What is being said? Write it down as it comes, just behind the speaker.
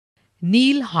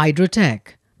Neil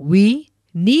Hydrotech. We,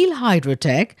 Neil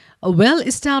Hydrotech, a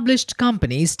well-established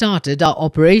company, started our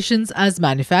operations as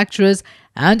manufacturers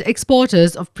and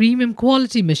exporters of premium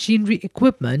quality machinery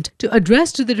equipment to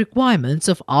address to the requirements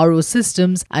of RO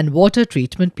systems and water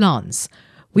treatment plants.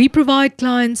 We provide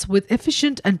clients with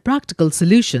efficient and practical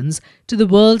solutions to the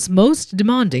world's most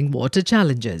demanding water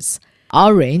challenges.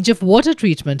 Our range of water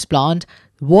treatment plant,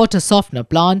 water softener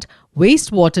plant,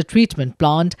 wastewater treatment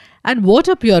plant, and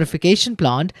water purification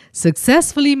plant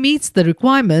successfully meets the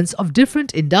requirements of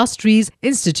different industries,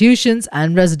 institutions,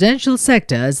 and residential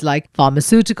sectors like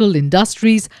pharmaceutical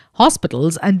industries,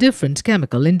 hospitals, and different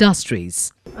chemical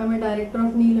industries. I am a director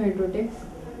of Neil Hydrotech.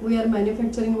 We are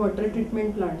manufacturing water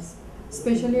treatment plants,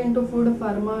 especially into food,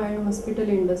 pharma, and hospital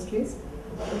industries.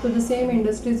 To the same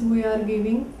industries, we are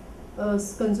giving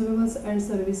consumables and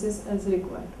services as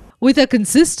required. With a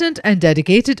consistent and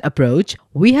dedicated approach,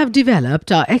 we have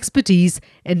developed our expertise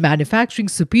in manufacturing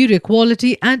superior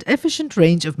quality and efficient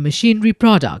range of machinery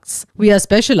products. We are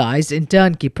specialized in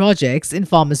turnkey projects in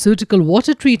pharmaceutical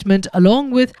water treatment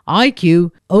along with IQ,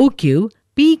 OQ,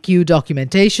 PQ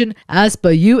documentation as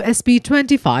per USP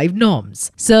 25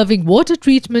 norms, serving water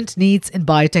treatment needs in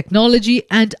biotechnology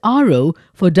and RO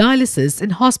for dialysis in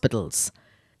hospitals.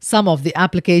 Some of the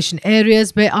application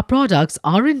areas where our products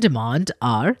are in demand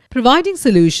are providing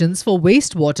solutions for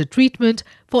wastewater treatment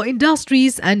for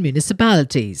industries and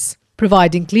municipalities,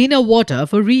 providing cleaner water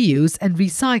for reuse and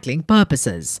recycling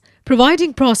purposes,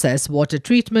 providing process water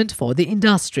treatment for the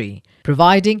industry,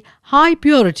 providing high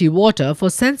purity water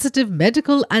for sensitive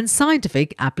medical and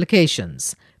scientific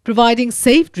applications, providing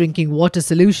safe drinking water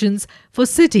solutions for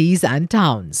cities and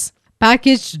towns,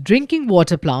 packaged drinking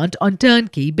water plant on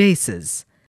turnkey basis.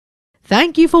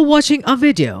 Thank you for watching our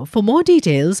video. For more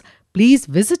details, please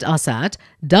visit us at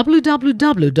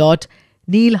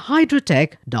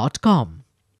www.neilhydrotech.com.